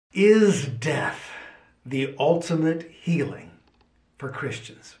Is death the ultimate healing for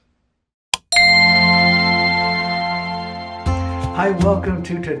Christians? Hi, welcome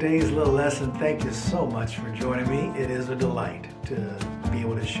to today's little lesson. Thank you so much for joining me. It is a delight to be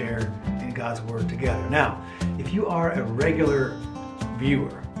able to share in God's Word together. Now, if you are a regular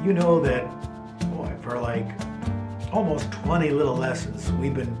viewer, you know that, boy, for like almost 20 little lessons,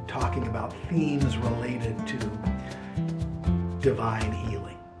 we've been talking about themes related to divine healing.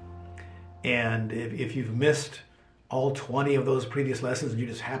 And if you've missed all 20 of those previous lessons and you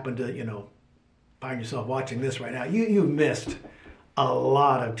just happen to, find yourself watching this right now, you've missed a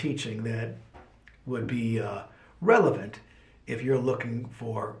lot of teaching that would be relevant if you're looking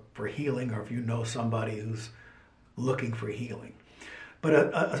for healing, or if you know somebody who's looking for healing. But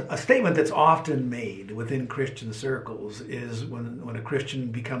a statement that's often made within Christian circles is when a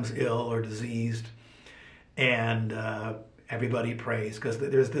Christian becomes ill or diseased, and everybody prays, because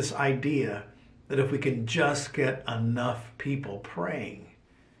there's this idea that if we can just get enough people praying,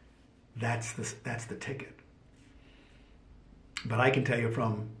 that's the ticket. But I can tell you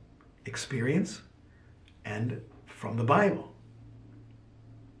from experience and from the Bible,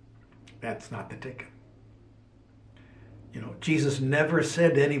 that's not the ticket. Jesus never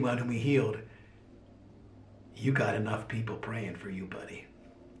said to anyone whom he healed, "You got enough people praying for you, buddy.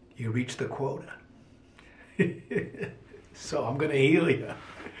 You reached the quota. So I'm going to heal you."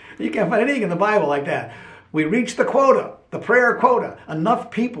 You can't find anything in the Bible like that. We reached the quota, the prayer quota. Enough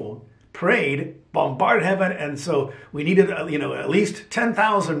people prayed, bombarded heaven, and so we needed, at least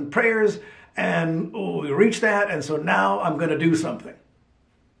 10,000 prayers, and we reached that, and so now I'm going to do something.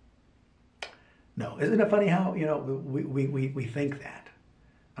 No, isn't it funny how, we think that?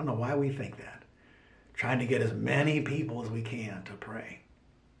 I don't know why we think that. Trying to get as many people as we can to pray.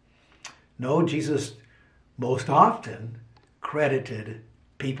 No, Jesus most often credited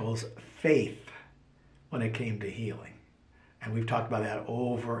people's faith when it came to healing. And we've talked about that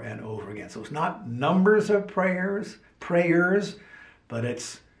over and over again. So it's not numbers of prayers, but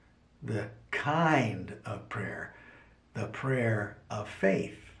it's the kind of prayer, the prayer of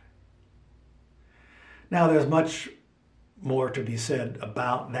faith. Now, there's much more to be said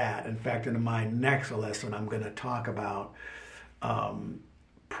about that. In fact, in my next lesson, I'm going to talk about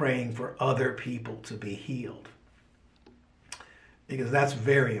praying for other people to be healed, because that's a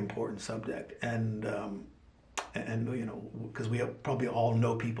very important subject. And because we probably all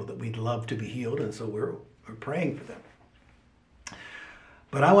know people that we'd love to be healed, and so we're praying for them.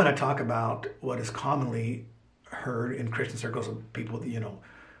 But I want to talk about what is commonly heard in Christian circles of people that, who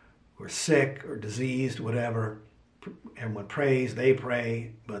are sick or diseased, whatever. Everyone prays, they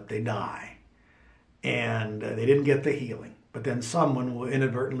pray, but they die. And they didn't get the healing. But then someone will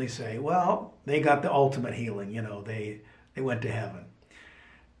inadvertently say, well, they got the ultimate healing, they went to heaven.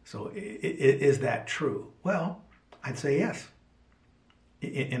 So is that true? Well, I'd say yes.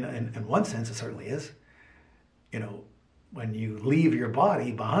 In one sense, it certainly is. When you leave your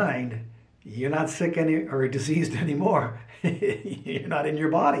body behind, you're not sick or diseased anymore. You're not in your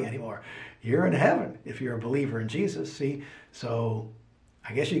body anymore. You're in heaven if you're a believer in Jesus. See, so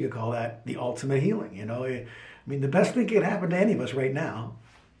I guess you could call that the ultimate healing. The best thing that could happen to any of us right now,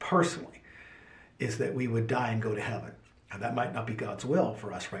 personally, is that we would die and go to heaven. Now, that might not be God's will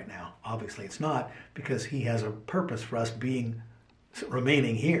for us right now. Obviously, it's not, because he has a purpose for us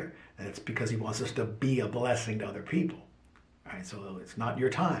remaining here. And it's because he wants us to be a blessing to other people. All right, so it's not your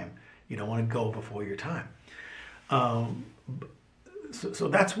time. You don't want to go before your time. So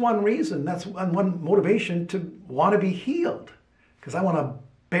that's one reason. That's one motivation to want to be healed, because I want to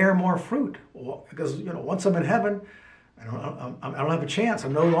bear more fruit. Because once I'm in heaven, I don't have a chance.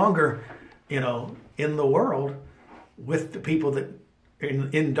 I'm no longer in the world with the people that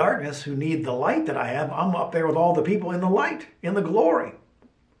in darkness who need the light that I have. I'm up there with all the people in the light, in the glory,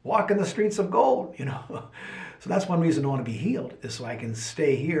 walking the streets of gold. So that's one reason I want to be healed, is so I can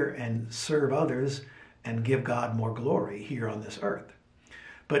stay here and serve others and give God more glory here on this earth.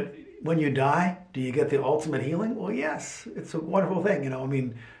 But when you die, do you get the ultimate healing? Well, yes, it's a wonderful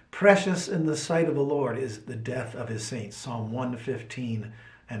thing. Precious in the sight of the Lord is the death of his saints. Psalm 115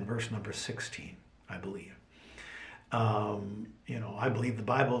 and verse number 16, I believe. I believe the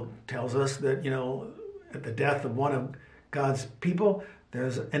Bible tells us that, at the death of one of God's people,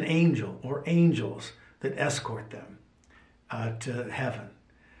 there's an angel or angels that escort them to heaven.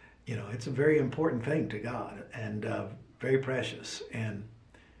 It's a very important thing to God, and very precious. And,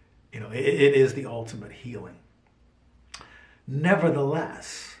 it is the ultimate healing.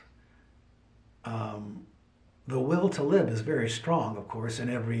 Nevertheless, the will to live is very strong, of course, in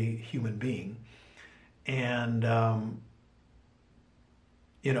every human being. And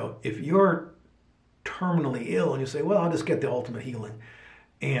if you're terminally ill and you say, well, I'll just get the ultimate healing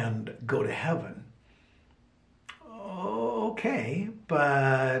and go to heaven. Okay,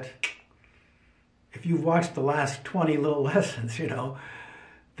 but if you've watched the last 20 little lessons,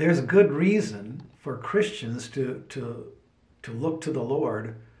 there's a good reason for Christians to look to the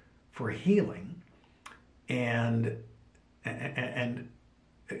Lord for healing. And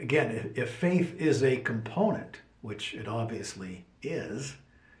again, if faith is a component, which it obviously is,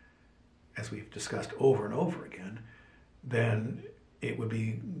 as we've discussed over and over again, then it would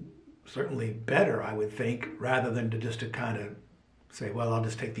be certainly better, I would think, rather than to kind of say, well, I'll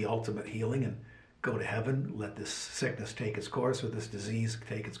just take the ultimate healing and go to heaven, let this sickness take its course or this disease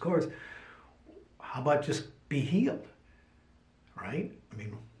take its course. How about just be healed, right?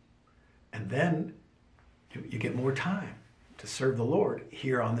 And then you get more time to serve the Lord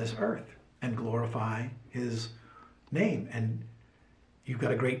here on this earth and glorify His name. And you've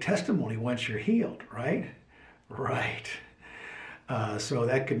got a great testimony once you're healed, right? Right. So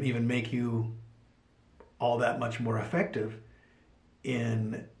that could even make you all that much more effective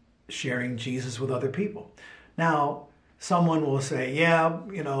in sharing Jesus with other people. Now, someone will say, yeah,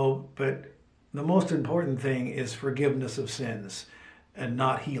 but the most important thing is forgiveness of sins and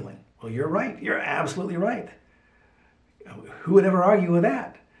not healing. Well, you're right. You're absolutely right. Who would ever argue with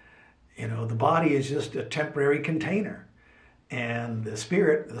that? The body is just a temporary container. And the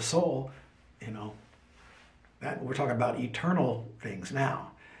spirit, the soul, that we're talking about eternal things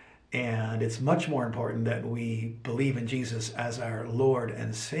now. And it's much more important that we believe in Jesus as our Lord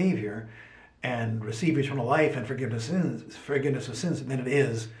and Savior and receive eternal life and forgiveness of sins than it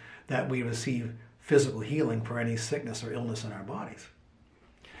is that we receive physical healing for any sickness or illness in our bodies.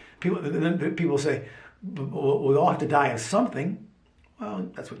 People say, well, we all have to die of something.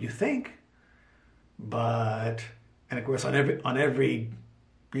 Well, that's what you think. And of course, on every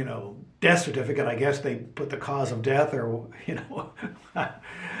death certificate, I guess they put the cause of death, or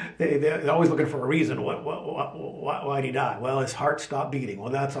they're always looking for a reason. Why did he die? Well, his heart stopped beating.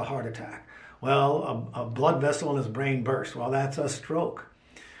 Well, that's a heart attack. Well, a blood vessel in his brain burst. Well, that's a stroke.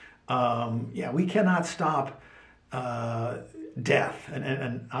 We cannot stop death,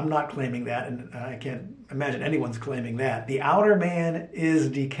 and I'm not claiming that, and I can't imagine anyone's claiming that. The outer man is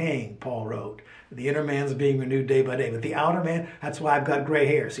decaying, Paul wrote. The inner man's being renewed day by day. But the outer man, that's why I've got gray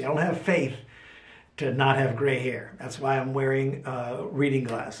hair. See, I don't have faith to not have gray hair. That's why I'm wearing reading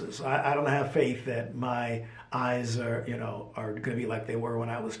glasses. I don't have faith that my eyes are going to be like they were when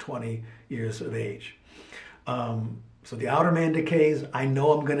I was 20 years of age. So the outer man decays. I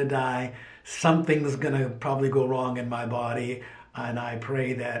know I'm going to die. Something's going to probably go wrong in my body. And I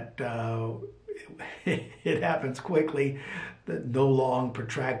pray that it happens quickly, that no long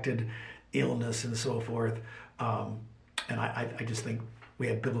protracted illness and so forth. And I just think we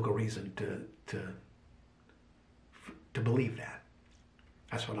have biblical reason to believe that.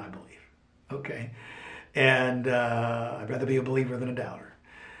 That's what I believe. Okay. And I'd rather be a believer than a doubter.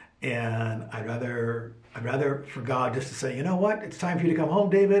 And I'd rather for God just to say, you know what, it's time for you to come home,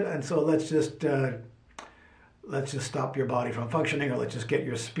 David, and so let's just stop your body from functioning, or let's just get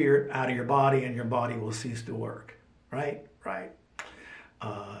your spirit out of your body and your body will cease to work. Right? Right.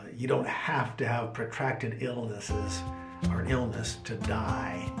 You don't have to have protracted illnesses or an illness to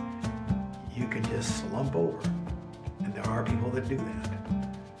die. You can just slump over. And there are people that do that.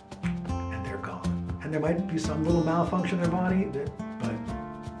 And they're gone. And there might be some little malfunction in their body, but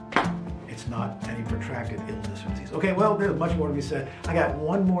it's not any protracted illness or disease. Okay, well, there's much more to be said. I got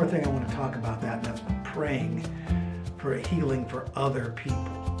one more thing I want to talk about that, and that's praying for a healing for other people.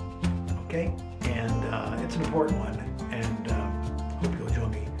 Okay? And it's an important one. And